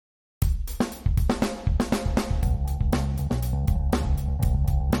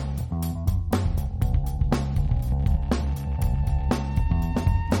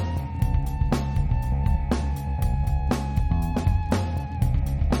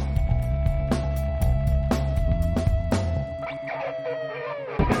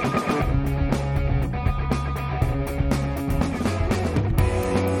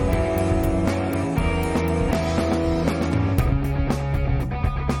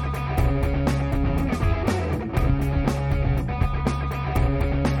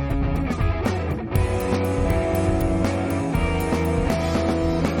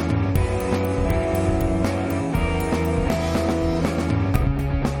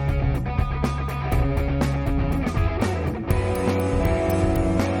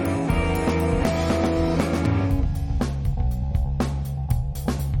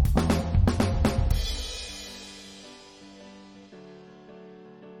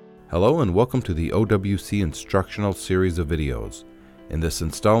Hello and welcome to the OWC instructional series of videos. In this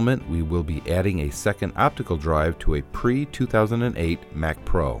installment, we will be adding a second optical drive to a pre-2008 Mac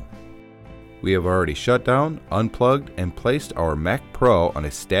Pro. We have already shut down, unplugged, and placed our Mac Pro on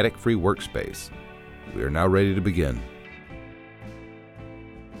a static-free workspace. We are now ready to begin.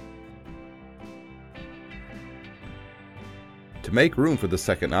 To make room for the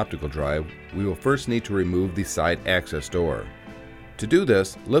second optical drive, we will first need to remove the side access door. To do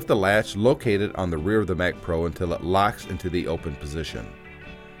this, lift the latch located on the rear of the Mac Pro until it locks into the open position.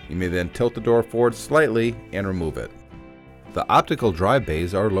 You may then tilt the door forward slightly and remove it. The optical drive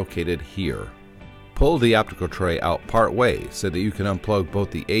bays are located here. Pull the optical tray out part way so that you can unplug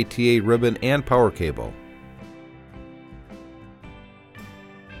both the ATA ribbon and power cable.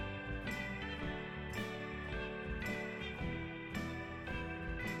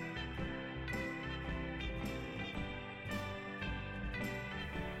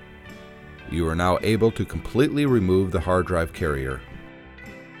 You are now able to completely remove the hard drive carrier.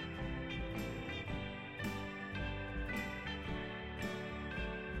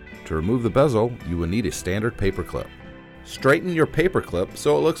 To remove the bezel, you will need a standard paper clip. Straighten your paper clip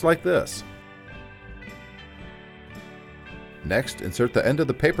so it looks like this. Next, insert the end of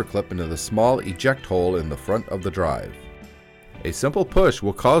the paper clip into the small eject hole in the front of the drive. A simple push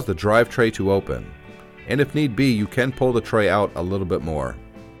will cause the drive tray to open, and if need be, you can pull the tray out a little bit more.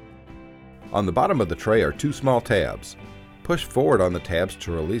 On the bottom of the tray are two small tabs. Push forward on the tabs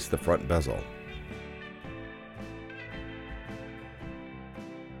to release the front bezel.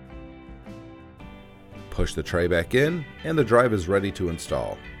 Push the tray back in, and the drive is ready to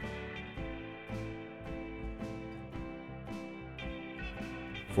install.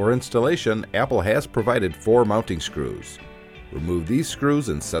 For installation, Apple has provided 4 mounting screws. Remove these screws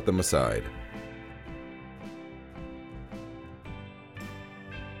and set them aside.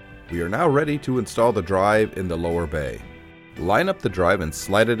 We are now ready to install the drive in the lower bay. Line up the drive and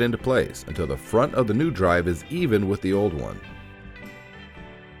slide it into place until the front of the new drive is even with the old one.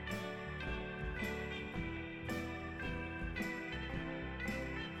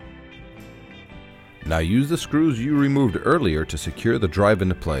 Now use the screws you removed earlier to secure the drive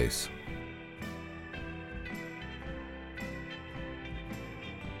into place.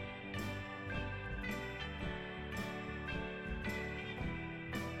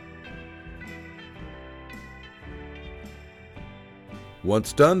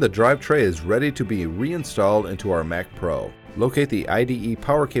 Once done, the drive tray is ready to be reinstalled into our Mac Pro. Locate the IDE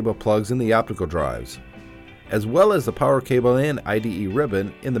power cable plugs in the optical drives, as well as the power cable and IDE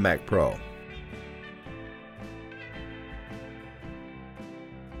ribbon in the Mac Pro.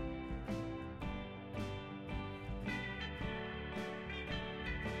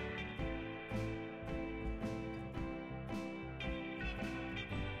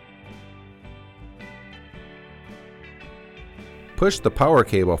 Push the power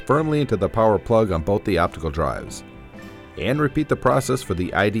cable firmly into the power plug on both the optical drives, and repeat the process for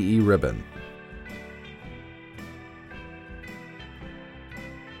the IDE ribbon.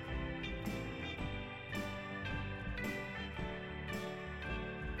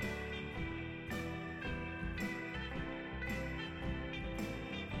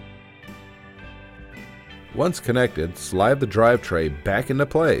 Once connected, slide the drive tray back into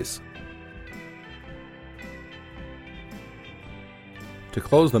place. To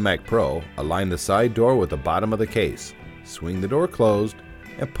close the Mac Pro, align the side door with the bottom of the case, swing the door closed,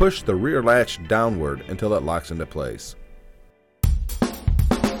 and push the rear latch downward until it locks into place.